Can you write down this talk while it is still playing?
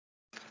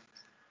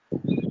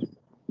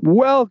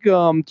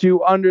Welcome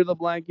to Under the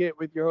Blanket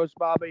with your host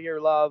Baba here,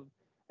 love.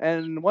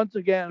 And once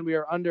again, we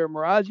are under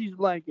Miraji's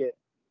blanket,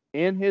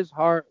 in his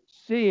heart,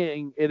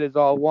 seeing it is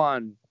all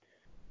one.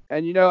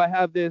 And I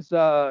have this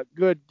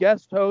good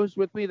guest host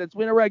with me that's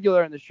been a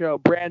regular in the show,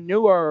 brand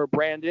newer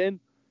Brandon,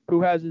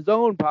 who has his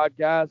own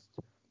podcast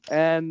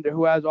and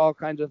who has all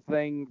kinds of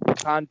things,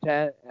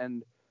 content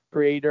and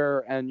creator,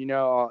 and he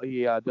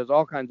does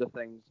all kinds of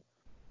things.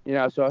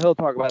 So he'll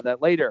talk about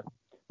that later.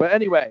 But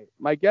anyway,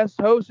 my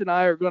guest host and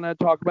I are going to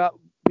talk about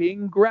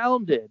being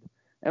grounded.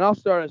 And I'll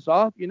start us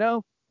off.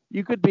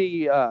 You could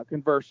be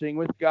conversing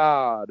with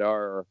God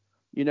or,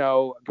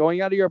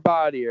 going out of your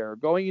body or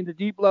going into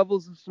deep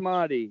levels of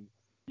samadhi.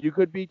 You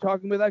could be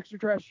talking with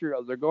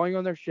extraterrestrials or going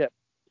on their ship.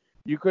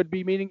 You could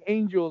be meeting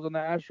angels on the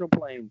astral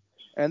plane.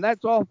 And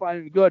that's all fine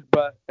and good.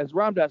 But as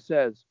Ramdas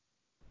says,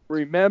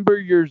 remember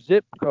your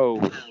zip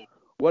code.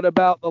 What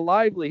about the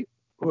livelihood?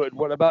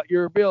 What about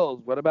your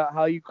bills? What about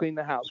how you clean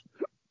the house?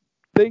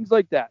 Things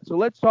like that. So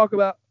let's talk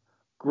about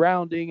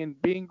grounding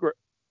and being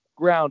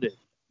grounded.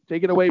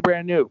 Take it away,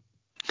 brand new.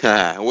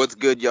 What's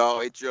good,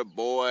 y'all? It's your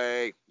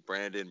boy,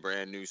 Brandon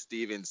Brand New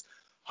Stevens,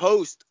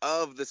 host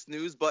of the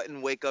Snooze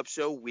Button Wake Up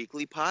Show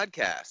weekly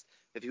podcast.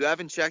 If you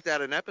haven't checked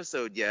out an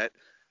episode yet,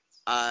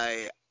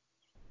 I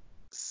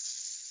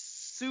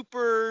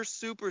super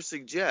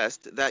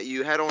suggest that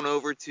you head on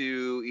over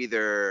to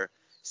either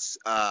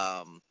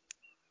um,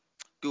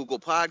 Google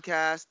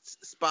Podcasts,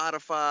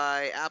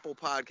 Spotify, Apple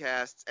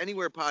Podcasts,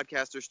 anywhere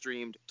podcasts are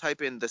streamed.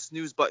 Type in the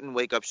Snooze Button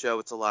Wake Up Show.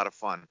 It's a lot of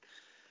fun.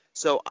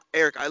 So,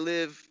 Eric,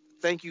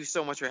 thank you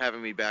so much for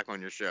having me back on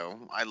your show.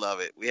 I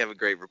love it. We have a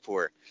great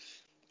rapport.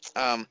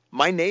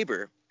 My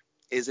neighbor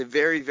is a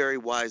very, very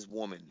wise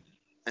woman.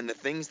 And the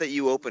things that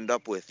you opened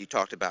up with, you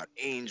talked about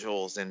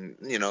angels and,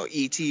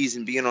 ETs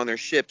and being on their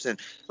ships. And,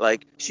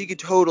 like, she could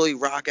totally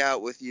rock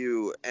out with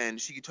you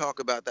and she could talk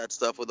about that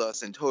stuff with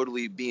us and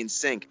totally be in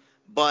sync.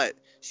 But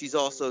she's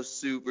also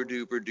super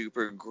duper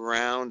duper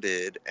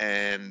grounded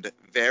and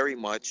very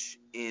much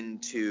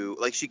into,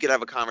 like, she could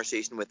have a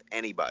conversation with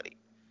anybody.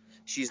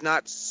 She's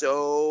not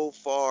so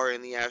far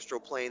in the astral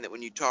plane that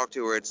when you talk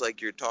to her, it's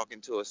like you're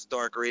talking to a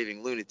stark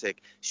raving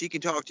lunatic. She can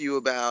talk to you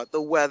about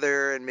the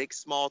weather and make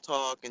small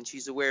talk, and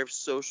she's aware of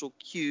social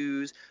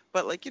cues.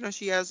 But, like,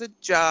 she has a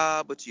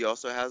job, but she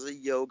also has a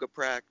yoga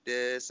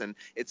practice, and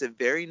it's a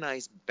very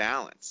nice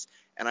balance.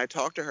 And I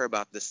talk to her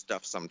about this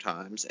stuff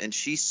sometimes, and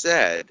she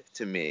said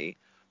to me,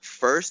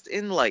 first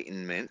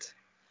enlightenment,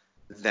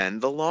 then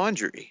the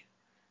laundry.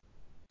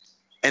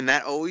 And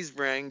that always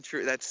rang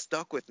true. That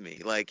stuck with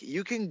me. Like,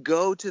 you can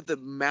go to the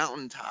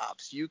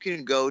mountaintops, you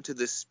can go to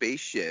the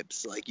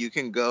spaceships, like, you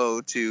can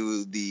go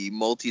to the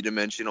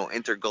multidimensional,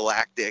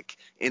 intergalactic,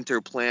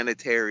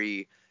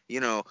 interplanetary,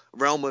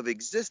 realm of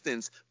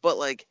existence, but,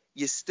 like,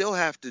 you still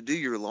have to do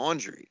your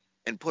laundry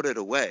and put it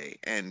away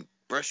and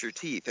brush your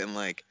teeth and,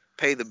 like,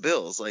 pay the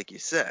bills, like you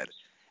said.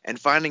 And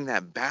finding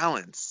that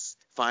balance,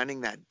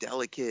 finding that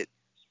delicate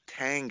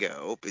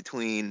tango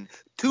between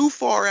too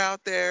far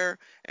out there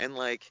and,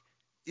 like,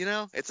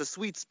 it's a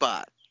sweet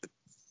spot.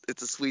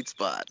 It's a sweet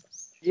spot.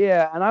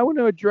 Yeah, and I want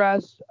to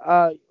address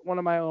one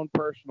of my own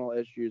personal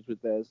issues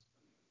with this.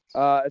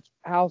 It's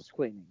house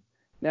cleaning.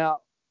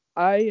 Now,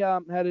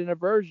 I had an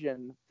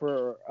aversion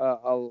for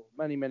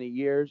many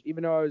years,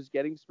 even though I was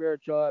getting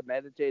spiritual,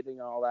 meditating,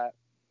 and all that.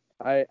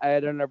 I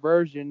had an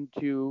aversion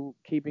to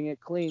keeping it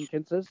clean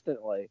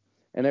consistently,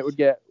 and it would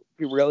get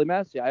really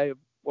messy. I,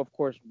 of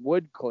course,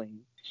 would clean,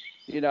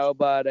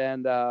 but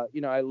and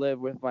I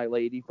lived with my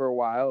lady for a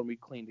while, and we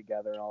cleaned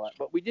together and all that.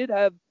 But we did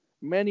have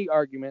many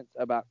arguments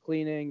about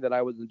cleaning, that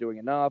I wasn't doing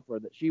enough, or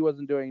that she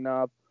wasn't doing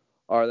enough,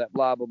 or that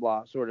blah blah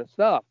blah sort of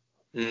stuff.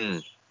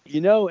 Mm.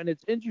 And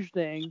it's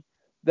interesting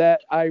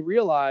that I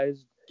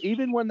realized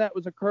even when that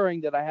was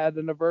occurring that I had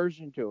an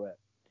aversion to it.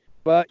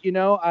 But,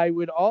 I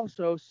would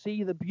also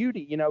see the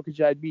beauty, because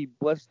I'd be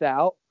blissed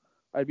out.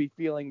 I'd be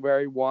feeling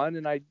very one.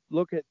 And I'd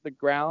look at the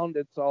ground.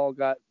 It's all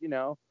got,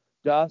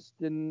 dust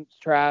and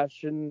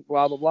trash and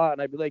blah, blah, blah.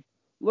 And I'd be like,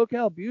 look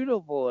how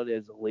beautiful it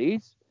is,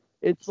 Elise.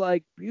 It's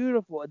like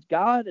beautiful. It's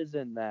God is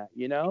in that.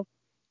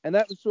 And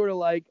that was sort of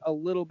like a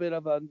little bit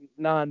of a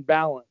non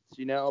balance,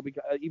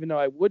 because even though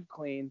I would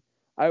clean,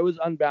 I was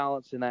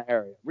unbalanced in that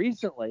area.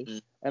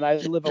 Recently, and I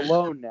live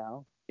alone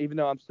now, even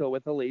though I'm still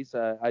with Elise,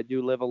 I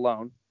do live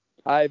alone.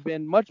 I've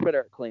been much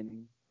better at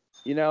cleaning,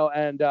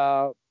 and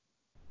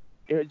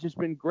it's just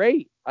been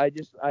great. I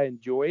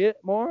enjoy it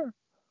more.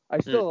 I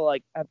Mm. still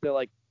like have to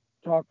like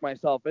talk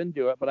myself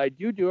into it, but I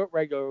do it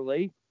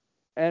regularly.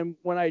 And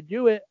when I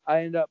do it,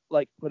 I end up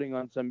like putting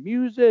on some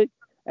music,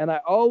 and I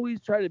always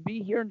try to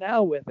be here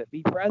now with it,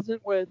 be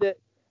present with it,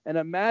 and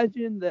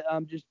imagine that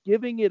I'm just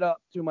giving it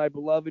up to my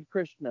beloved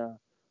Krishna,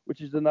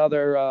 which is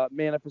another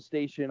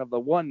manifestation of the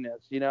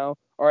oneness,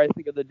 Or I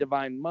think of the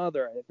Divine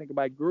Mother, I think of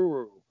my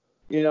Guru,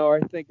 or I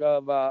think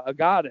of a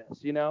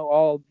goddess,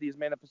 all these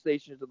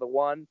manifestations of the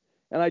one.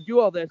 And I do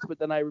all this, but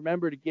then I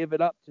remember to give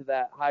it up to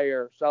that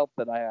higher self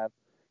that I have,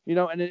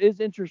 And it is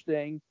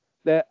interesting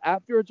that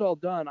after it's all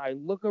done, I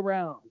look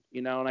around,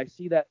 and I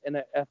see that, and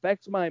it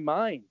affects my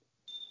mind.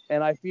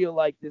 and I feel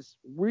like this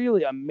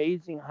really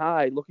amazing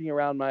high looking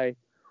around my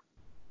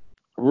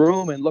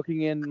room and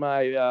looking in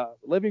my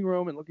living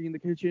room and looking in the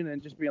kitchen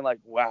and just being like,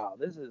 wow,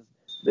 this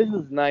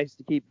is nice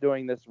to keep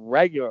doing this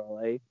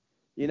regularly,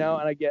 And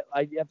I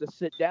have to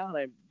sit down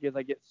because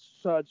I get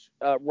such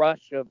a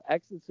rush of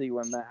ecstasy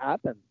when that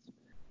happens,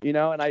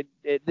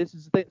 And this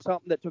is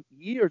something that took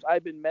years.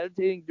 I've been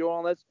meditating, doing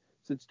all this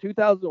since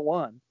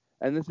 2001,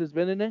 and this has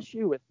been an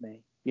issue with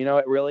me.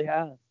 It really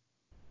has.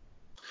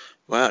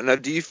 Wow. Now,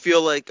 do you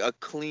feel like a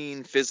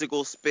clean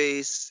physical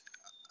space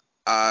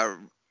uh,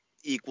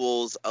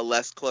 equals a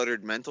less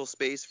cluttered mental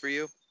space for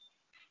you?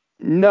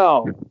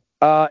 No.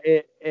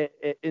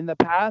 In the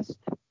past,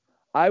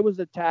 I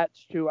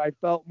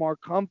felt more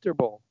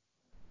comfortable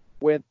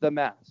with the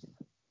mess.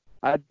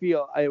 I'd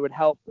feel I would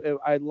help.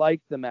 I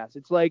like the mess.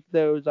 It's like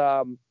those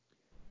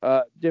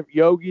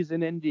yogis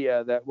in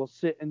India that will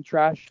sit in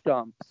trash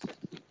dumps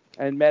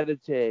and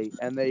meditate,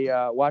 and they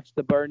watch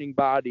the burning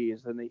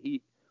bodies, and they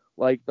eat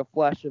like the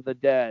flesh of the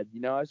dead.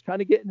 I was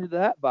kind of getting into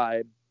that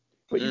vibe,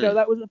 but Mm.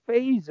 that was a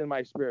phase in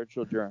my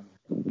spiritual journey.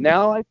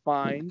 Now I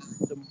find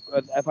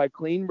if I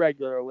clean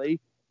regularly,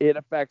 it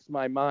affects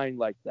my mind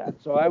like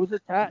that. So I was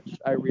attached.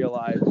 I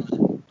realized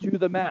to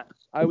the mess.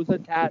 I was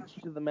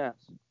attached to the mess.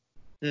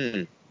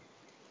 Hmm.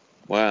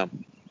 Wow.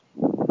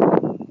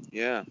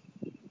 Yeah.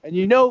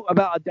 And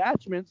about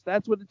attachments,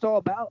 that's what it's all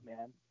about,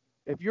 man.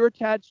 If you're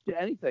attached to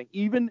anything,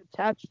 even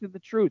attached to the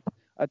truth,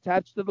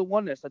 attached to the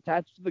oneness,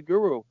 attached to the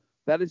guru,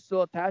 that is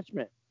still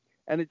attachment.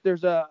 And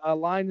there's a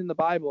line in the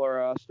Bible or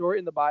a story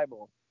in the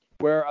Bible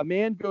where a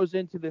man goes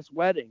into this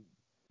wedding,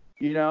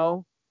 you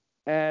know,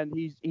 and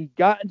he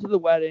got into the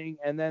wedding,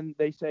 and then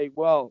they say,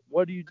 well,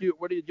 what do you do?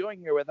 What are you doing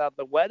here without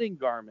the wedding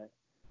garment?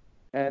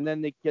 And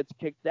then it gets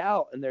kicked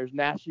out, and there's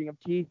gnashing of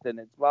teeth, and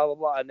it's blah blah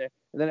blah, and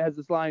then it has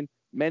this line: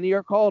 "Many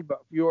are called,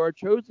 but few are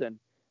chosen."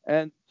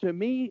 And to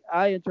me,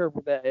 I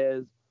interpret that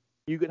as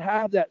you could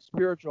have that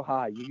spiritual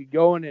high. You could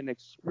go in and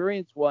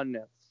experience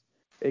oneness,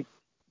 it,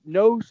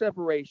 no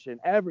separation,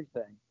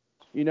 everything.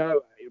 You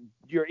know,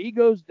 your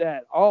ego's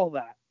dead, all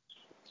that,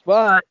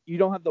 but you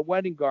don't have the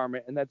wedding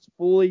garment, and that's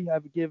fully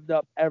have given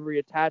up every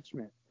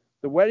attachment.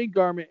 The wedding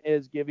garment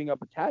is giving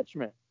up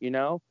attachment.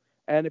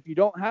 And if you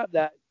don't have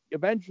that,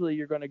 eventually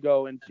you're going to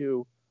go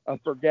into a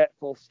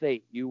forgetful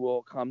state. You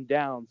will come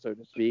down, so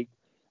to speak,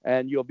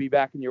 and you'll be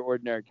back in your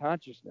ordinary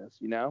consciousness.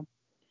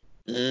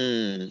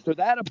 Mm. So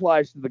that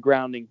applies to the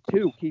grounding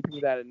too,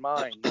 keeping that in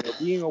mind,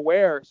 being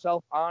aware,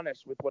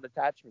 self-honest with what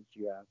attachments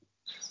you have.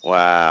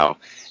 Wow.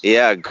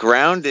 Yeah,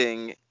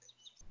 grounding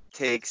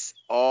takes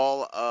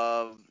all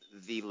of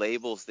the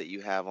labels that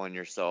you have on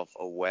yourself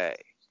away.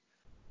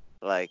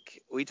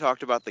 Like we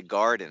talked about the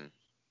Garden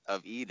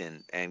of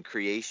Eden and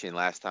creation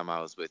last time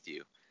I was with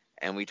you.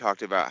 And we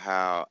talked about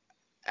how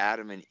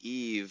Adam and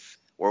Eve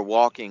were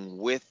walking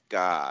with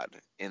God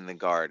in the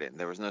garden.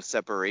 There was no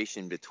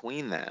separation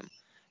between them.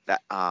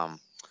 That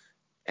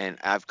and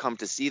I've come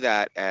to see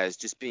that as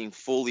just being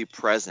fully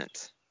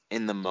present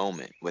in the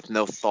moment with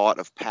no thought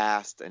of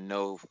past and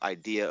no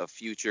idea of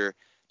future,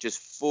 just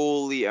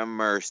fully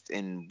immersed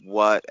in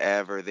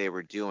whatever they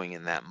were doing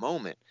in that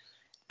moment.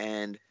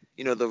 And,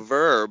 the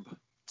verb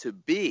to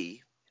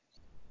be,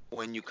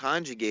 when you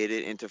conjugate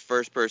it into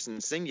first person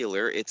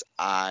singular, it's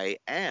I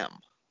am.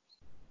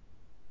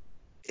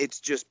 It's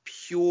just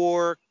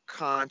pure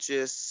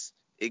conscious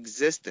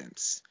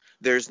existence.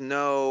 There's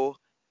no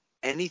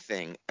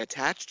anything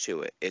attached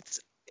to it. It's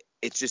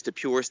just a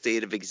pure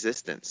state of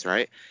existence,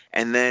 right?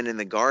 And then in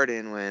the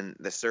garden, when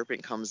the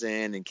serpent comes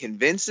in and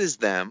convinces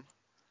them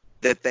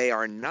that they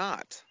are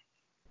not,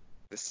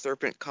 the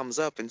serpent comes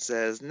up and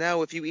says,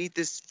 no, if you eat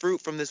this fruit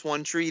from this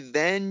one tree,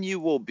 then you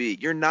will be.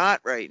 You're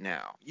not right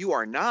now. You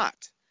are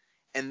not.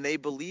 And they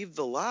believed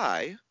the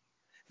lie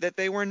that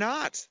they were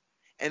not.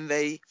 And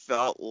they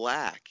felt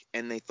lack.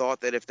 And they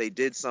thought that if they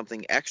did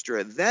something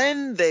extra,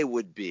 then they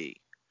would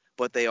be.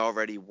 But they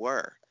already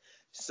were.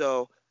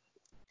 So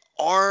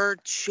our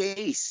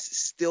chase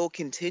still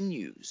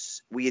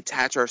continues. We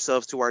attach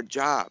ourselves to our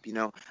job.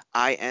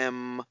 I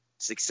am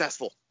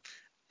successful.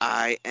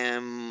 I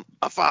am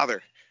a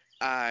father.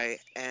 I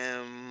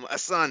am a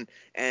son.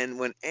 And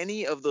when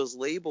any of those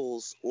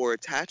labels or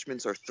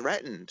attachments are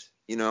threatened,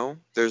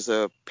 there's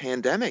a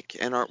pandemic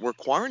and we're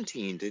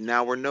quarantined, and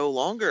now we're no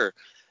longer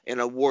an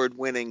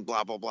award-winning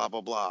blah, blah, blah, blah,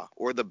 blah,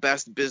 or the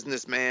best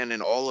businessman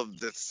in all of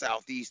the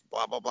Southeast,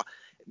 blah, blah, blah.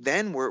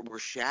 Then we're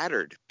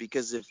shattered,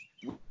 because if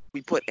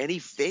we put any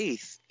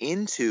faith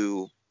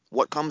into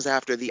what comes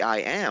after the I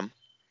am,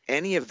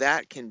 any of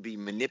that can be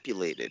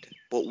manipulated.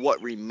 But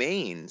what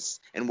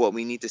remains and what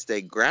we need to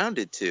stay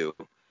grounded to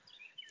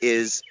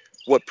is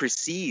what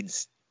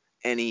precedes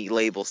any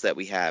labels that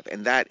we have,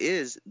 and that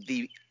is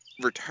the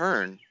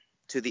return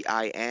to the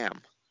I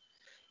am.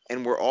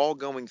 And we're all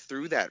going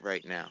through that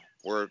right now.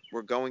 We're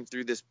going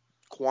through this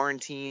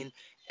quarantine,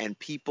 and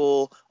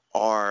people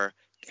are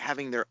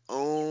having their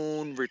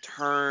own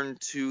return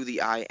to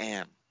the I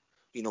am.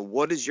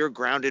 What does your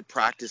grounded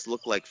practice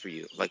look like for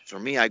you? Like for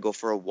me, I go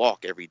for a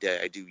walk every day.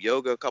 I do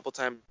yoga a couple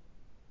times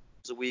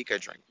a week. I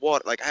drink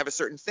water. Like, I have a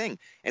certain thing.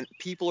 And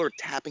people are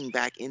tapping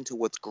back into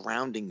what's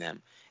grounding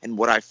them. And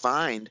what I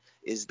find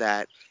is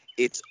that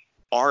it's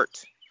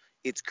art,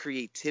 it's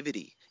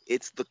creativity,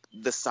 it's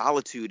the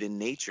solitude in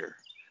nature.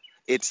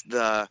 It's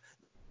the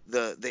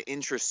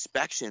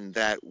introspection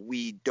that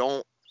we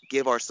don't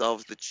give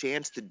ourselves the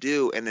chance to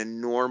do in a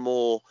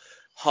normal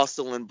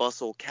hustle and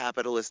bustle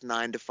capitalist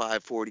 9 to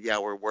 5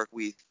 40-hour work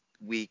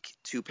week.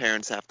 Two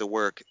parents have to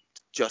work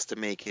just to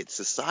make it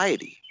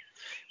society.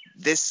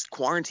 This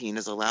quarantine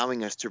is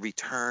allowing us to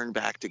return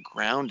back to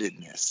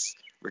groundedness,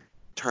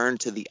 return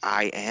to the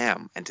I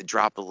am, and to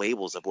drop the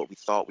labels of what we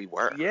thought we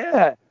were.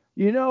 Yeah.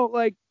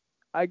 Like,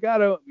 I got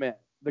to admit,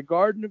 the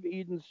Garden of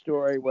Eden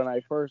story, when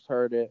I first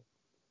heard it,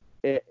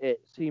 it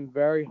seemed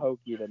very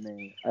hokey to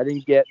me. I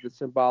didn't get the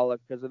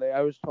symbolic, because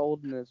I was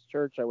told in this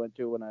church I went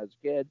to when I was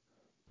a kid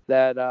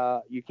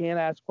that you can't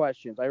ask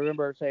questions. I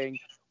remember saying,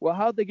 well,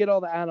 how'd they get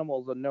all the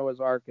animals on Noah's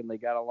Ark and they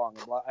got along?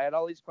 I had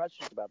all these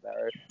questions about that,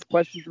 or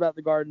questions about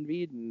the Garden of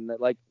Eden,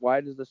 like, why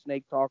does the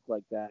snake talk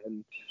like that,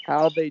 and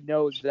how they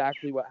know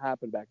exactly what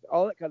happened back there,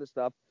 all that kind of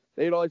stuff.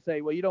 They'd always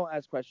say, well, you don't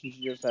ask questions,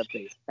 you just have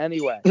faith.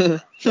 Anyway,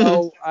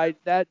 so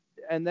that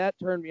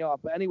turned me off.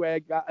 But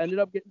anyway, ended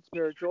up getting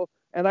spiritual,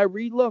 and I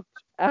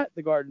re-looked at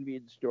the Garden of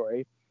Eden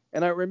story,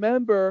 and I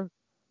remember,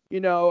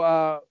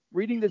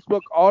 reading this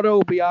book,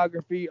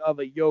 Autobiography of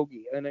a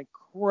Yogi, an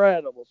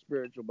incredible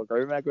spiritual book.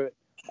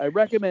 I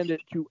recommend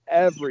it to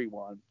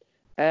everyone.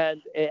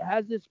 And it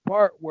has this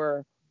part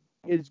where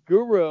his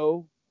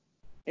guru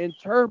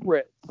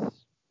interprets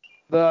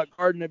the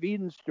Garden of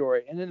Eden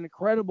story in an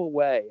incredible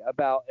way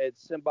about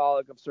it's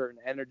symbolic of certain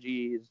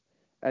energies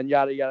and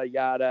yada, yada,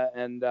 yada.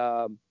 And,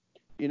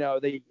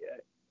 they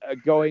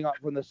going up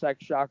from the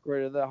sex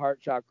chakra to the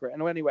heart chakra.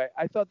 And anyway,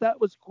 I thought that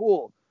was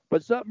cool,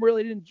 but something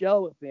really didn't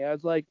gel with me. I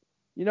was like,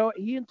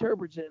 he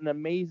interprets it in an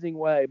amazing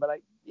way, but I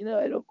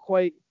don't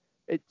quite,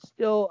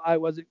 I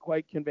wasn't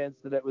quite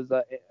convinced that it was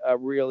a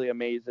really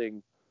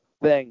amazing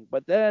thing.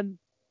 But then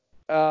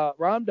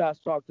Ram Dass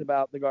talked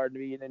about the Garden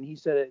of Eden, and he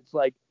said it's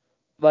like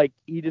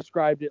he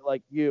described it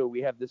like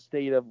we have this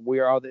state of we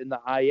are in the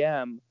I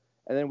am,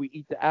 and then we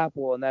eat the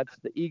apple, and that's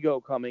the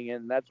ego coming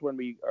in. That's when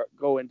we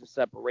go into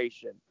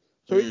separation.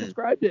 So he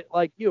described it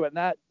like you, and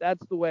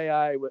that's the way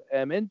I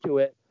am into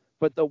it.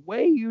 But the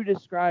way you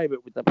describe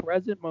it with the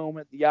present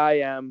moment, the I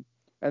am,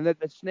 and that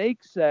the snake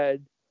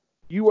said,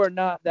 you are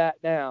not that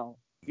now,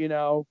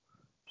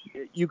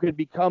 you could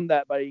become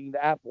that by eating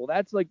the apple.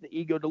 That's like the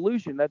ego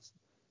delusion.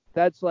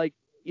 That's like,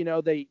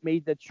 they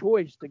made the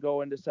choice to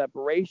go into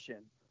separation.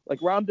 Like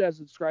Ram Dass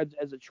describes it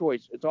as a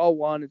choice. It's all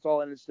one, it's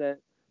all innocent,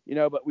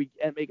 but we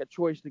make a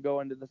choice to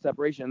go into the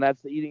separation, and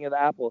that's the eating of the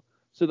apple.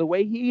 So the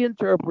way he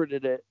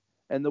interpreted it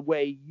and the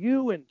way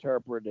you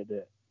interpreted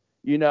it,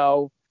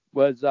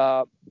 was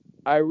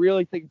I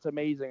really think it's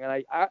amazing.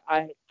 And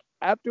I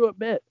have to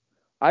admit,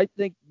 I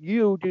think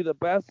you do the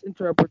best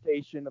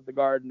interpretation of the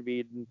Garden of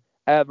Eden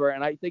ever,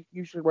 and I think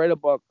you should write a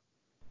book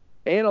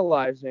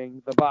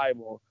analyzing the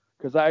Bible,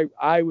 because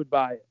I would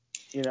buy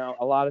it.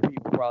 A lot of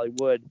people probably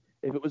would.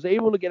 If it was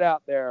able to get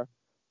out there,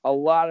 a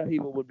lot of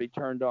people would be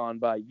turned on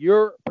by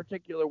your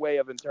particular way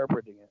of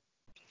interpreting it.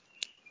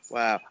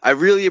 Wow. I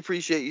really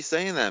appreciate you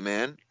saying that,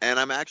 man. And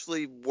I'm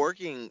actually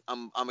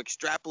I'm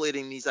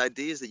extrapolating these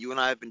ideas that you and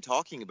I have been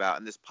talking about,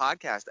 and this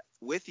podcast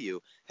with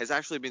you has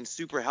actually been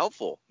super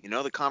helpful.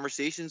 The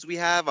conversations we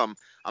have,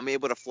 I'm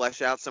able to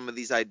flesh out some of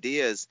these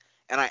ideas,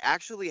 and I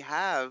actually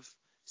have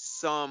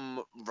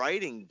some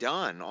writing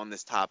done on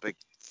this topic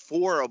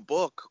for a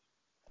book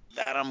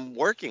that I'm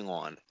working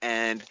on.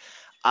 And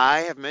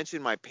I have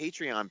mentioned my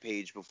Patreon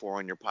page before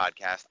on your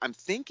podcast. I'm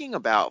thinking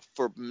about,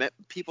 for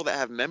people that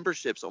have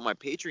memberships on my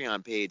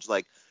Patreon page,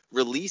 like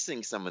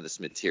releasing some of this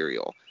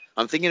material.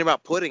 I'm thinking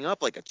about putting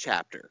up like a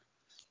chapter,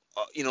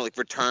 like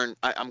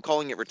I'm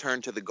calling it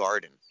Return to the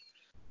Garden.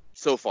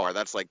 So far,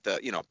 that's like the,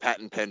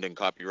 patent pending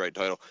copyright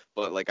title.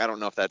 But like, I don't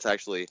know if that's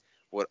actually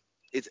what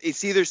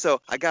it's either. So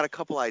I got a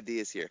couple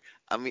ideas here.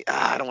 I mean,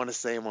 I don't want to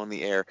say them on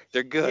the air.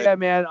 They're good. Yeah,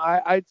 man.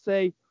 I'd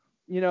say,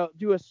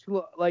 do a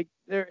slow, like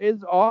there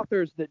is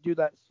authors that do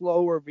that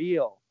slow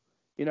reveal,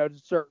 to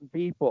certain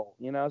people,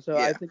 so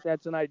Yeah. I think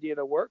that's an idea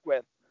to work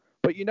with.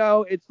 But,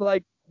 it's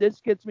like,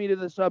 this gets me to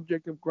the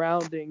subject of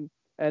grounding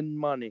and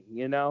money,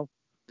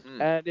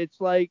 and it's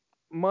like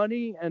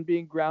money and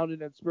being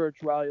grounded in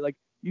spirituality. Like,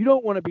 you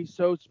don't want to be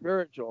so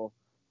spiritual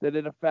that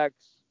it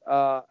affects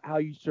how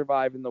you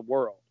survive in the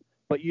world,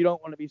 but you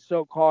don't want to be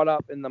so caught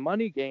up in the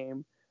money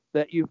game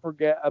that you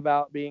forget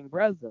about being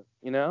present,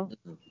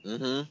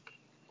 Mm-hmm.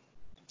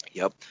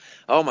 Yep.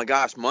 Oh my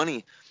gosh,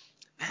 money.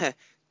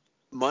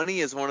 Money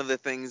is one of the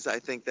things I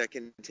think that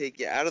can take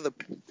you out of the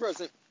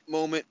present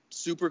moment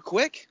super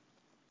quick.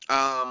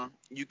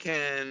 You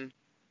can.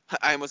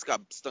 I almost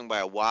got stung by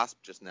a wasp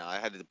just now. I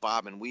had to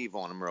bob and weave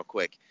on him real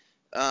quick.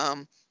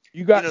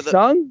 You got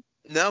stung?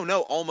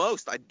 No,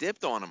 almost. I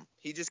dipped on him.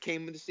 He just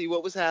came to see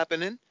what was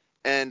happening,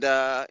 and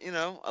I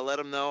let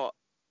him know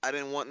I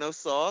didn't want no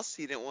sauce.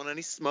 He didn't want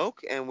any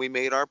smoke, and we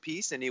made our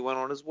peace, and he went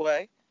on his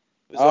way.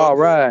 It was all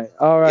good.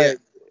 All right. Yeah.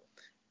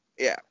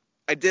 Yeah.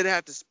 I did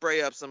have to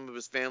spray up some of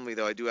his family,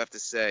 though. I do have to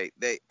say,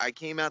 I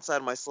came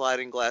outside my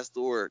sliding glass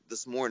door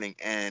this morning,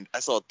 and I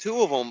saw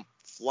two of them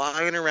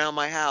flying around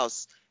my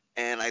house.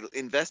 And I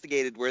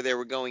investigated where they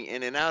were going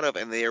in and out of,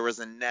 and there was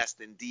a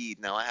nest indeed.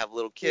 Now I have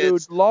little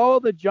Dude, kids. law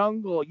of the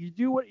jungle. You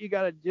do what you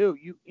gotta do.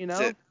 You That's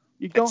know, it.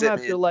 you That's don't it,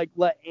 have to man. like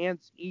let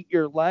ants eat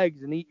your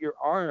legs and eat your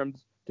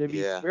arms to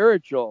be Yeah.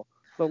 spiritual.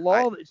 The I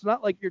law. It's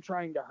not like you're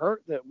trying to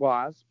hurt the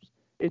wasps.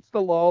 It's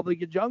the law of the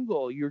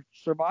jungle. Your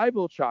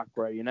survival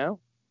chakra. You know.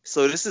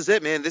 So this is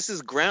it, man. This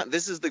is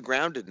the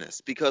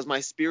groundedness, because my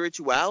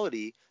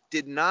spirituality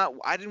did not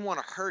I didn't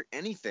want to hurt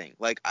anything.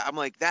 Like, I'm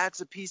like,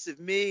 that's a piece of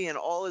me and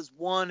all is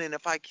one, and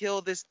if I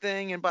kill this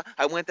thing, and but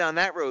I went down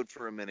that road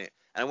for a minute.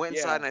 And I went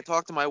inside Yeah. and I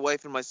talked to my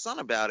wife and my son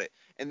about it,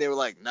 and they were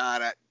like,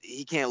 "Nah,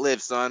 he can't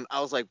live, son." I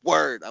was like,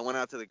 "Word." I went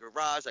out to the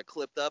garage, I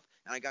clipped up,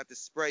 and I got this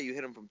spray. You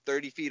hit him from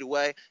 30 feet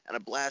away, and I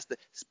blasted.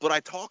 But I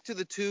talked to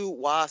the two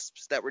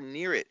wasps that were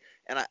near it,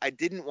 and I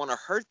didn't want to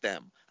hurt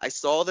them. I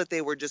saw that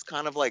they were just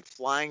kind of like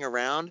flying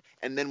around,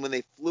 and then when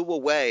they flew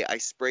away, I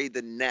sprayed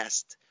the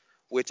nest,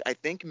 which I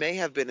think may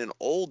have been an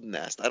old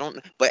nest. I don't,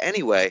 but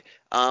anyway,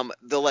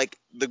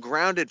 the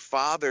grounded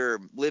father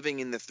living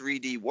in the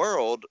 3D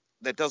world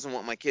that doesn't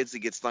want my kids to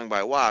get stung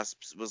by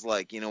wasps was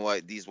like, you know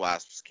what, these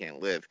wasps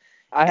can't live,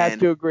 I have and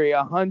to agree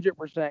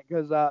 100%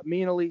 because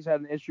me and Elise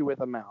had an issue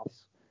with a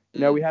mouse. You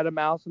know, mm, we had a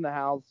mouse in the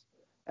house,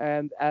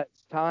 and at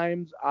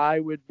times I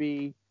would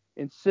be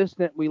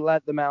insistent we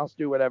let the mouse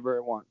do whatever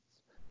it wants,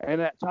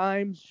 and at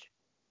times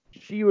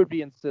she would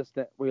be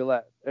insistent we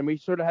let. And we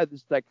sort of had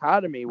this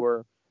dichotomy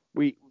where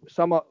we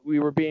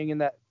were being in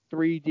that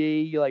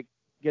 3D like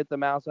get the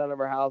mouse out of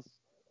our house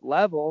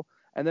level,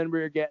 and then we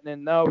were getting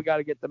in no, we got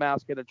to get the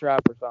mouse, get a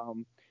trap or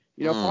something.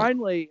 You know, mm,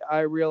 finally I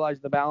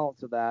realized the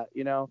balance of that.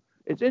 You know,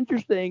 it's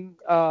interesting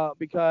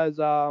because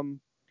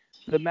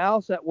the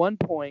mouse at one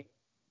point,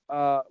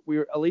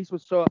 Elise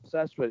was so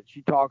obsessed with it.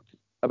 She talked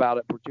about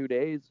it for 2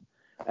 days,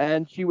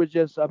 and she was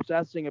just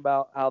obsessing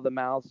about how the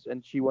mouse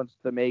and she wants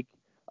to make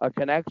a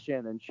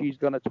connection, and she's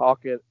going to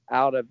talk it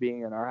out of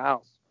being in our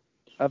house.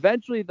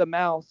 Eventually, the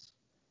mouse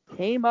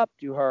came up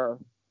to her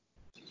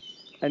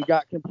and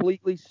got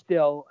completely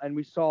still, and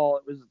we saw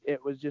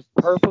it was just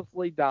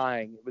purposely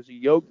dying. It was a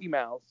Yogi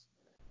mouse.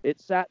 It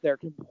sat there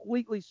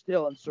completely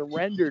still and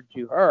surrendered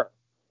to her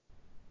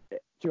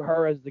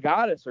as the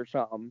goddess or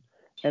something,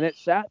 and it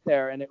sat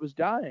there and it was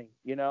dying.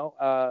 You know,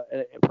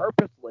 it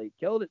purposely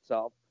killed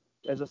itself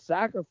as a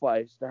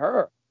sacrifice to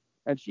her,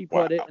 and she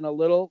wow, put it in a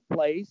little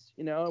place.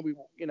 You know,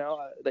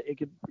 that it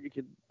could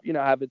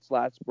have its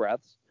last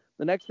breaths.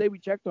 The next day we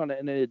checked on it,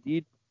 and it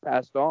indeed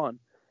passed on.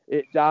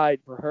 It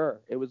died for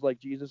her. It was like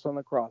Jesus on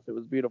the cross. It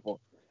was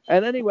beautiful.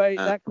 And anyway,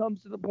 uh, that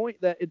comes to the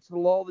point that it's the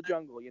law of the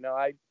jungle. You know,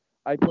 I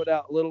put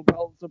out little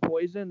pellets of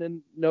poison,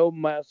 and no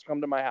mice come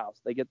to my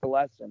house. They get the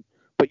lesson.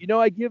 But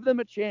I give them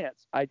a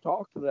chance. I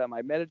talk to them.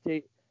 I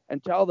meditate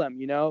and tell them,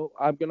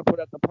 I'm going to put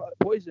out the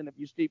poison if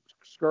you keep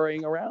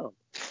scurrying around.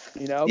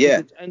 Because yeah,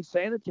 it's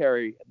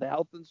unsanitary. The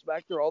health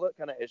inspector, all that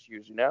kind of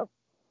issues.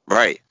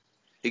 right.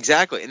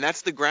 Exactly, and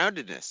that's the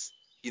groundedness.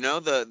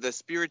 The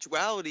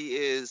spirituality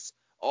is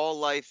all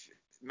life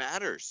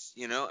matters.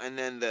 And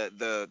then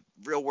the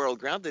real world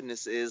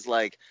groundedness is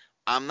like,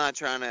 I'm not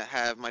trying to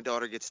have my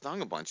daughter get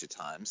stung a bunch of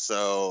times.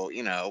 So,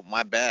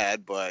 my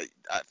bad, but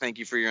thank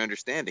you for your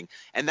understanding.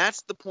 And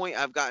that's the point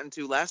I've gotten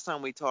to. Last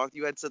time we talked,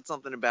 you had said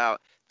something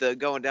about the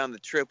going down the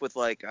trip with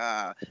like,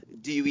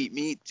 do you eat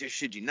meat?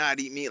 Should you not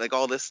eat meat? Like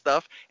all this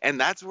stuff. And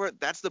that's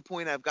the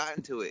point I've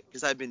gotten to it,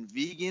 because I've been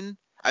vegan.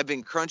 I've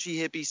been crunchy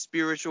hippie,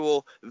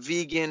 spiritual,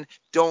 vegan,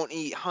 don't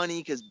eat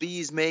honey because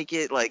bees make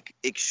it, like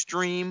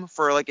extreme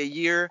for like a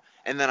year.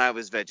 And then I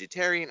was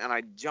vegetarian, and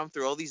I jumped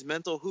through all these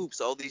mental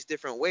hoops, all these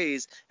different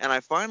ways. And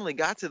I finally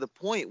got to the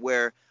point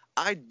where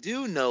I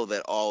do know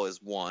that all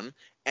is one,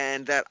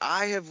 and that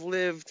I have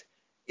lived,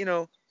 you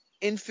know,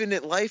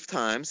 infinite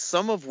lifetimes,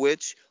 some of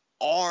which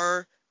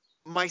are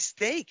my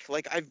steak.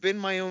 Like, I've been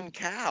my own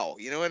cow.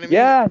 You know what I mean?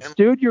 Yes, And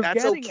dude, you're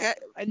that's getting it. okay.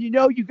 And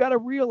you got to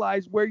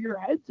realize where your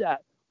head's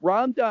at.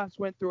 Ram Dass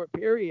went through a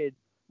period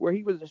where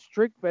he was a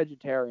strict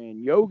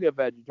vegetarian, yoga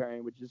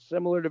vegetarian, which is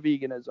similar to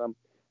veganism.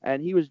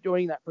 And he was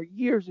doing that for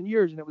years and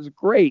years, and it was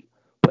great.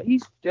 But he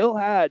still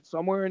had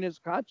somewhere in his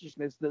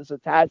consciousness this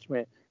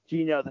attachment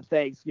to, the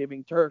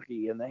Thanksgiving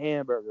turkey and the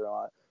hamburger and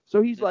all that.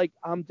 So he's like,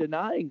 I'm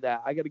denying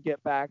that. I got to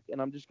get back,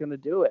 and I'm just going to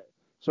do it.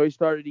 So he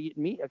started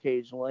eating meat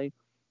occasionally,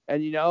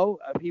 and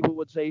people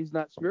would say he's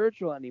not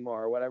spiritual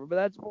anymore or whatever, but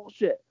that's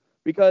bullshit.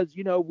 Because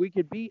we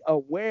could be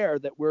aware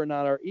that we're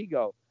not our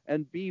ego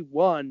and be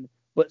one,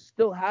 but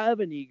still have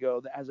an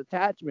ego that has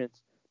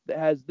attachments, that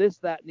has this,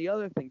 that, and the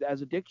other thing, that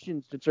has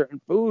addictions to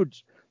certain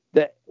foods,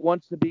 that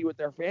wants to be with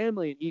their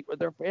family and eat what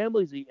their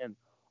family's eating.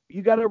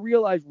 You got to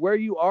realize where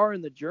you are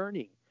in the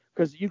journey,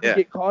 because you could Yeah.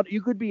 get caught.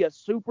 You could be a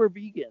super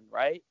vegan,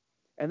 right?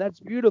 And that's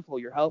beautiful.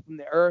 You're helping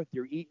the earth.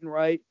 You're eating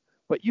right.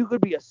 But you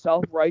could be a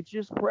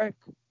self-righteous prick,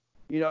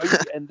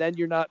 and then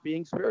you're not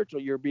being spiritual.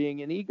 You're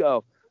being an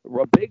ego,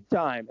 big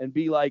time, and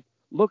be like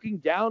looking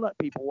down at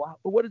people.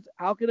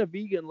 How can a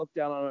vegan look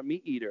down on a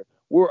meat eater?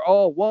 We're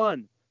all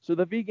one. So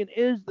the vegan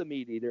is the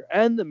meat eater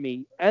and the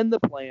meat and the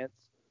plants.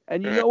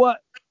 And you Right. know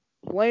what?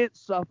 Plants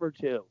suffer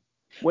too.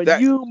 When That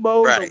you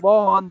mow the right.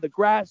 lawn, the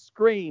grass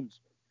screams.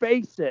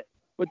 Face it.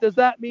 But does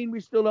that mean we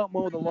still don't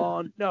mow the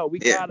lawn? No, we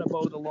Yeah. got to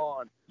mow the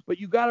lawn. But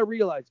you got to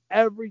realize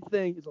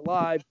everything is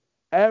alive.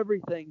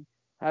 Everything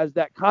has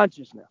that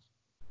consciousness.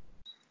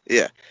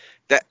 Yeah.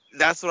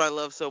 That's what I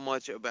love so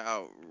much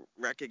about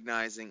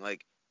recognizing,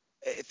 like,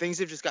 things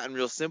have just gotten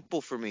real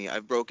simple for me.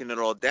 I've broken it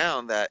all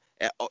down that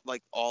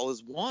like all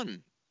is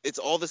one. It's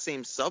all the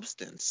same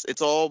substance.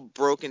 It's all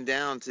broken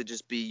down to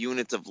just be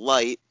units of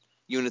light,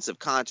 units of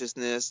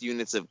consciousness,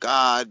 units of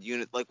God,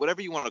 like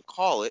whatever you want to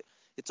call it.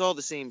 It's all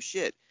the same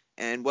shit.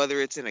 And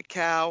whether it's in a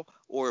cow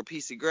or a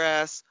piece of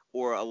grass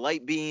or a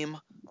light beam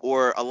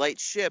or a light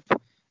ship,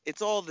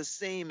 it's all the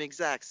same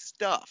exact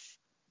stuff.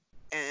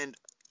 And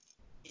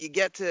you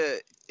get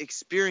to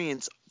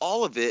experience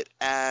all of it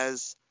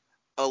as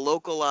a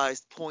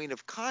localized point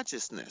of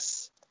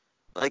consciousness.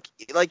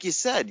 Like you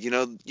said,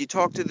 you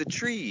talk to the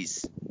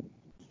trees.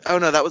 Oh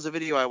no, that was a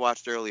video I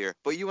watched earlier.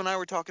 But you and I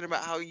were talking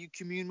about how you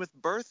commune with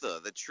Bertha,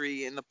 the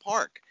tree in the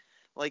park.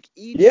 Like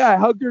Yeah, each I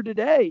hugged her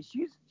today.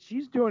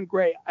 She's doing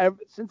great.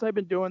 Since I've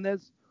been doing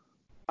this,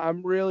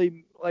 I'm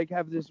really like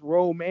have this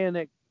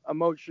romantic,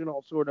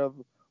 emotional sort of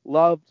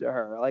love to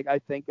her. Like I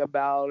think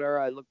about her.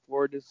 I look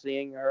forward to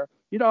seeing her.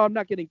 I'm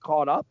not getting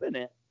caught up in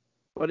it,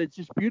 but it's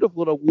just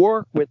beautiful to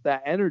work with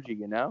that energy.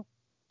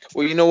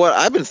 Well, you know what?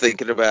 I've been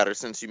thinking about her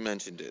since you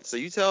mentioned it. So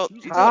you tell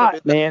She's you tell that hot,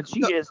 bitch man.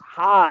 She tell, is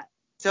hot.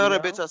 tell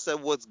that bitch I said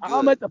what's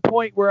I'm good. at the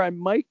point where I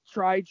might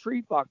try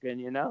tree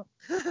fucking. No,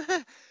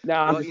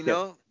 I'm Well, just kidding.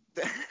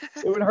 that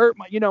It would hurt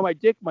my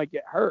dick might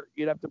get hurt.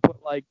 You'd have to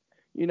put like,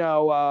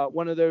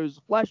 one of those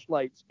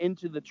flashlights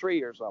into the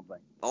tree or something.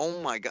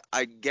 Oh my God,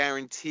 I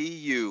guarantee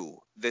you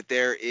that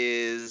there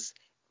is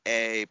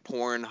a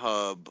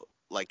Pornhub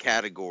like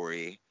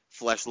category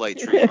fleshlight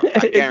tree hug.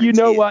 I You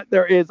know guarantee it. what?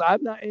 There is.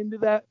 I'm not into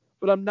that,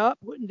 but I'm not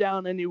putting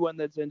down anyone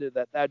that's into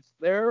that. That's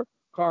their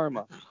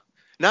karma.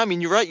 No, I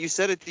mean you're right. You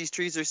said it. These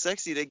trees are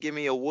sexy. They give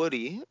me a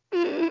Woody.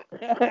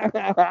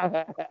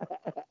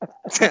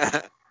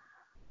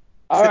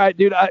 All right,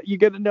 dude. You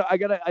gotta know. I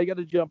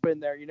gotta jump in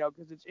there.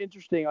 Because it's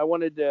interesting.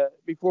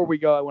 Before we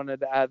go, I wanted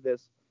to add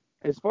this.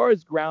 As far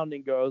as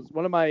grounding goes,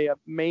 one of my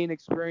main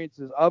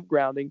experiences of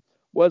grounding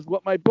was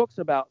what my book's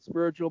about,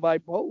 spiritual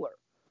bipolar.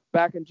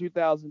 Back in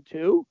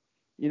 2002,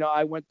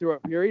 I went through a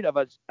period of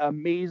an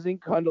amazing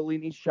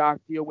Kundalini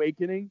Shakti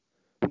awakening,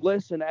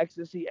 bliss and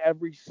ecstasy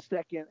every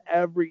second,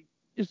 every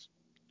just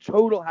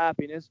total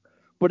happiness.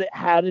 But it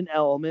had an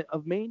element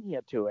of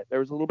mania to it. There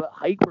was a little bit of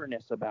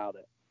hyperness about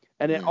it.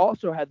 And it Mm,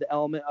 also had the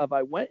element of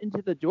I went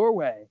into the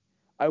doorway.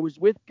 I was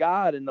with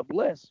God in the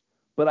bliss,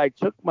 but I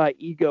took my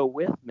ego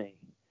with me,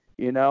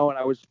 and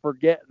I was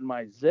forgetting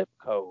my zip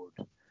code.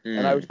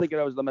 And I was mm, thinking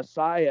I was the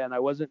Messiah, and I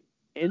wasn't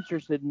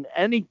interested in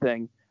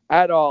anything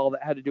at all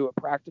that had to do with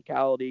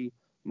practicality,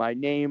 my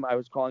name. I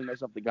was calling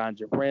myself the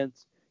Ganja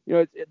Prince.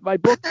 My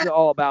book's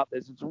all about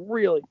this. It's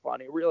really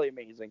funny, really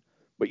amazing.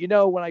 But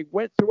when I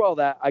went through all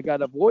that, I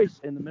got a voice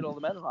in the middle of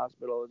the mental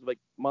hospital. It was like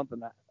a month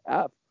and a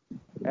half,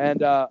 and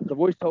the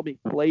voice told me,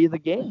 play the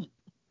game.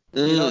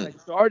 And I mm.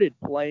 started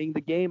playing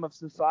the game of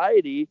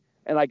society,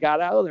 and I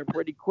got out of there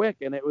pretty quick.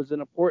 And it was an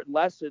important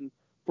lesson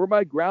for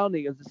my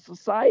grounding as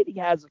society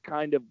has a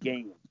kind of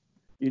game.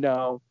 You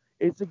know,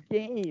 it's a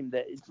game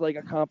that it's like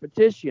a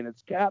competition.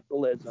 It's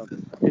capitalism.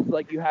 It's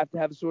like you have to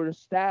have a sort of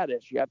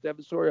status. You have to have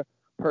a sort of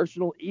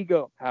personal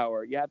ego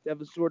power. You have to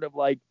have a sort of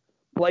like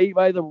play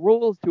by the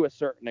rules to a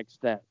certain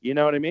extent. You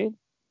know what I mean?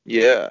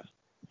 Yeah.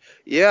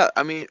 Yeah,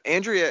 I mean,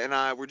 Andrea and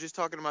I were just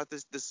talking about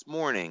this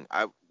morning.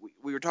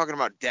 We were talking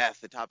about death.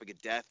 The topic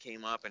of death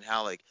came up, and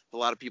how like a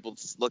lot of people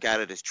just look at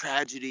it as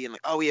tragedy and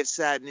like, oh, we have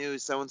sad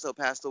news, so and so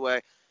passed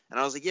away. And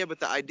I was like, yeah, but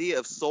the idea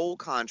of soul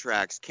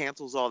contracts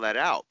cancels all that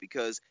out,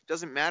 because it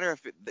doesn't matter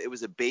if it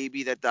was a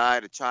baby that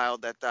died, a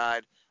child that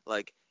died,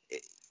 like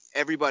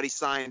everybody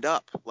signed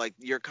up. Like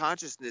your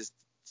consciousness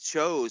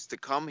chose to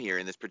come here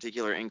in this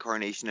particular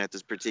incarnation at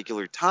this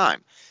particular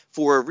time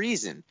for a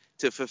reason,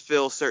 to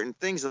fulfill certain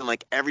things, and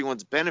like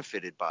everyone's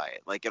benefited by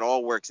it. Like it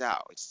all works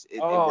out.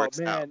 It Oh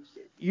works out. man,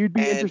 you'd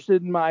be And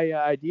interested in my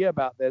idea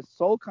about this.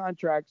 Soul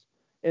contracts,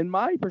 in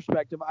my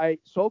perspective,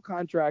 soul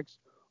contracts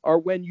are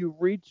when you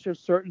reach a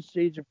certain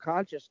stage of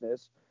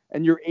consciousness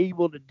and you're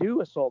able to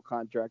do a soul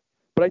contract.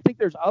 But I think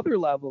there's other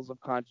levels of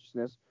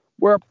consciousness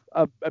where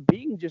a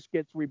being just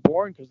gets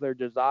reborn because they're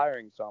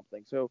desiring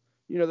something. So,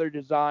 they're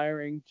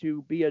desiring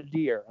to be a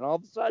deer, and all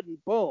of a sudden,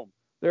 boom,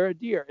 they're a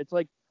deer. It's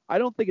like I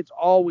don't think it's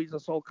always a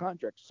soul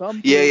contract.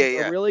 Some yeah, yeah, beings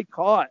are yeah. really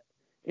caught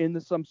in the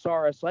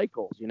samsara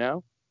cycles.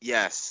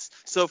 Yes.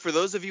 So for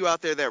those of you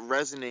out there that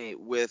resonate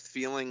with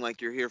feeling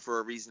like you're here for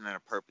a reason and a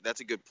purpose,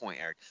 that's a good point,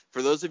 Eric.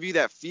 For those of you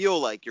that feel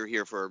like you're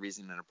here for a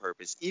reason and a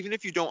purpose, even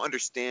if you don't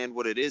understand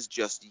what it is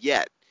just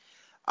yet,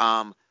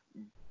 um,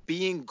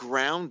 being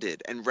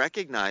grounded and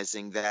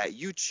recognizing that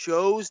you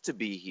chose to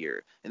be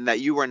here and that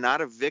you are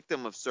not a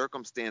victim of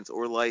circumstance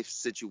or life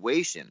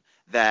situation,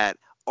 that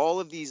all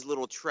of these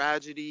little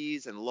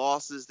tragedies and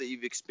losses that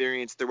you've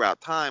experienced throughout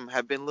time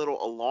have been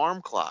little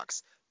alarm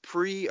clocks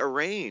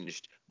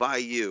pre-arranged by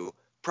you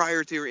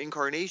prior to your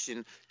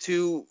incarnation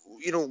to,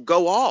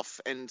 go off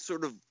and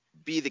sort of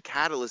be the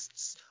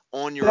catalysts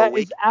on your That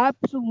is awakening.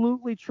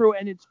 absolutely true.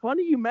 And it's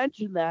funny you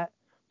mentioned that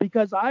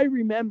because I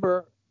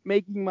remember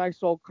making my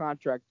soul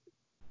contract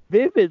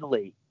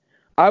vividly.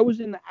 I was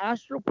in the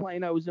astral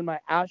plane, I was in my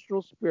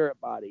astral spirit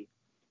body,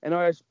 and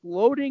I was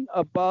floating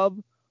above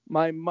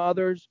my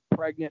mother's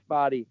pregnant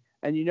body.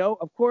 And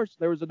of course,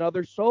 there was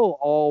another soul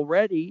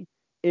already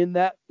in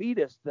that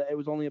fetus. That it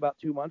was only about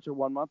 2 months or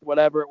 1 month,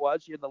 whatever it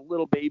was. She had the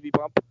little baby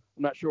bump.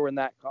 I'm not sure when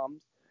that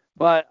comes,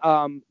 but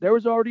there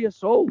was already a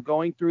soul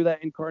going through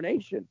that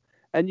incarnation.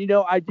 And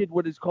I did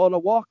what is called a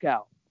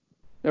walkout,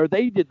 or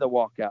they did the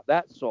walkout.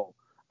 That soul,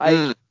 I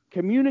Mm,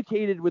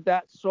 communicated with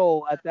that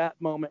soul at that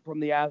moment from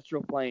the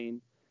astral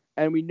plane,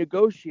 and we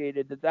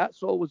negotiated that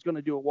soul was going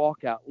to do a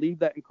walkout, leave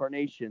that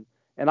incarnation,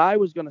 and I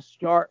was going to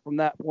start from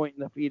that point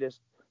in the fetus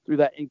through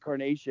that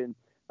incarnation.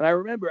 And I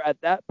remember at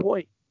that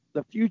point,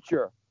 the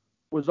future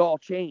was all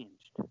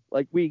changed.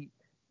 Like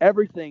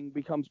everything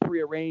becomes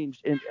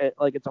prearranged in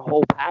like it's a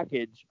whole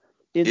package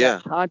in that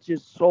yeah,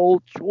 conscious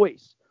soul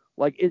choice.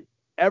 Like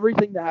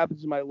everything that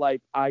happens in my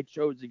life, I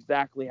chose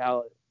exactly how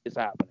it is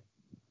happening.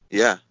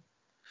 yeah.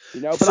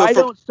 But So I for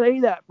don't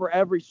say that for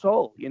every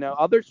soul.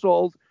 Other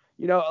souls,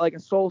 like a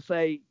soul,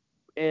 say,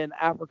 in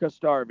Africa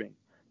starving.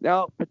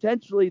 Now,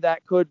 potentially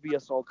that could be a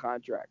soul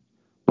contract.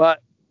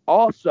 But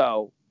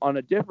also, on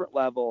a different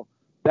level,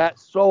 that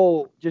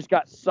soul just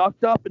got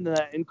sucked up into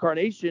that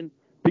incarnation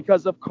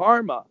because of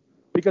karma,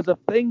 because of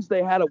things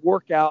they had to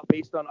work out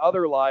based on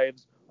other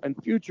lives and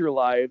future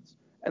lives.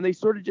 And they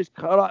sort of just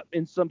caught up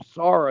in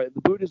samsara.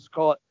 The Buddhists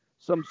call it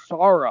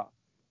samsara.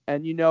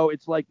 And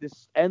it's like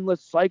this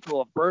endless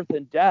cycle of birth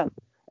and death.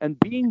 And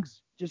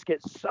beings just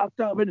get sucked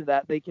up into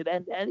that. They could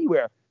end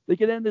anywhere. They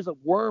could end as a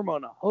worm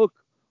on a hook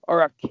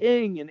or a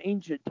king in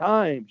ancient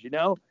times. And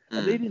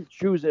they mm, didn't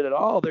choose it at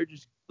all. They're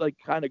just like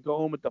kind of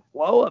going with the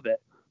flow of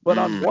it. But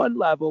on mm, one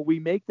level, we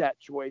make that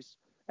choice.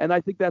 And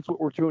I think that's what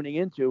we're tuning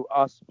into,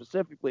 us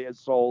specifically as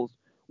souls.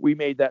 We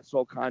made that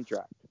soul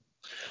contract.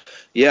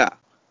 yeah.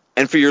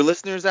 And for your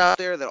listeners out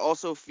there that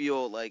also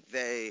feel like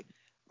they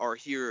are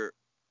here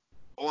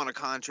on a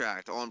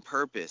contract on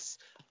purpose,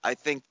 I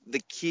think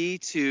the key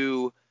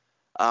to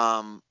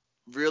um,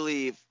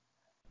 really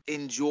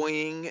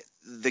enjoying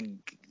the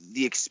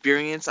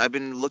experience, I've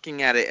been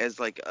looking at it as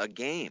like a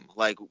game.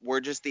 Like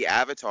we're just the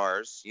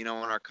avatars, and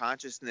our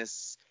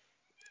consciousness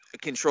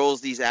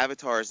controls these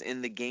avatars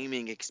in the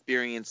gaming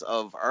experience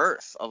of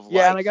Earth, of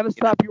Yeah, and I life. got to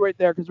stop you right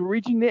there because we're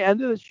reaching the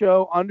end of the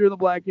show, Under the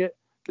Blanket.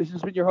 This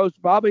has been your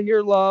host, Baba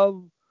Here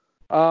Love.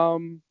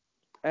 Um,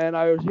 and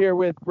I was here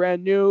with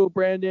brand new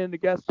Brandon, the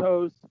guest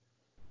host.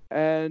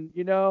 And,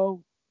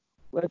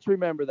 let's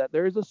remember that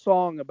there is a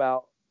song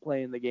about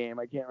playing the game.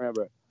 I can't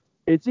remember it.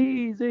 It's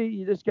easy.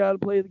 You just got to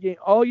play the game.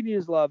 All you need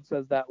is love,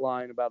 says that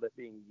line about it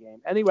being a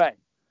game. Anyway,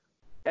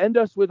 end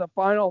us with a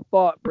final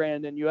thought,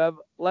 Brandon. You have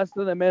less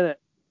than a minute.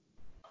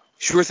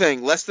 Sure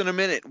thing. Less than a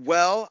minute.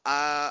 Well,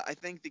 I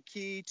think the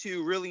key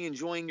to really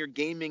enjoying your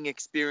gaming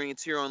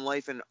experience here on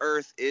Life and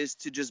Earth is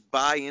to just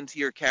buy into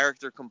your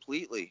character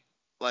completely.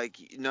 Like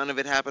none of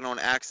it happened on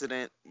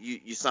accident.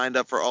 You signed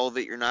up for all of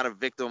it. You're not a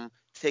victim.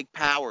 Take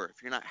power.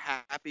 If you're not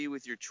happy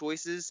with your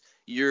choices,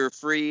 you're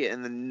free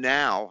in the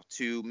now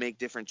to make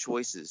different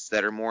choices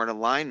that are more in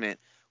alignment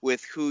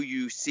with who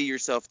you see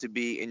yourself to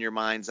be in your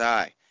mind's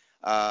eye.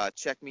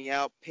 Check me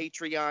out,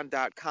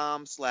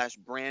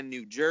 patreon.com/brand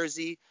new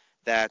jersey.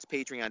 That's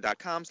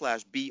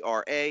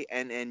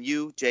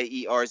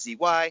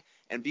patreon.com/BRANNUJERZY.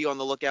 And be on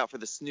the lookout for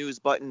the snooze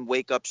button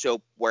wake up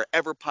show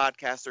wherever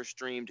podcasts are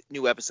streamed.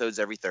 New episodes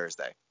every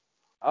Thursday.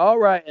 All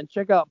right, and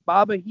check out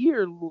Baba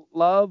Here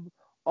Love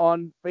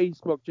on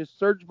Facebook. Just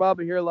search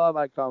Baba Here Love.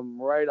 I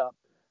come right up.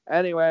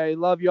 Anyway,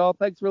 love y'all.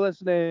 Thanks for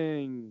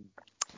listening.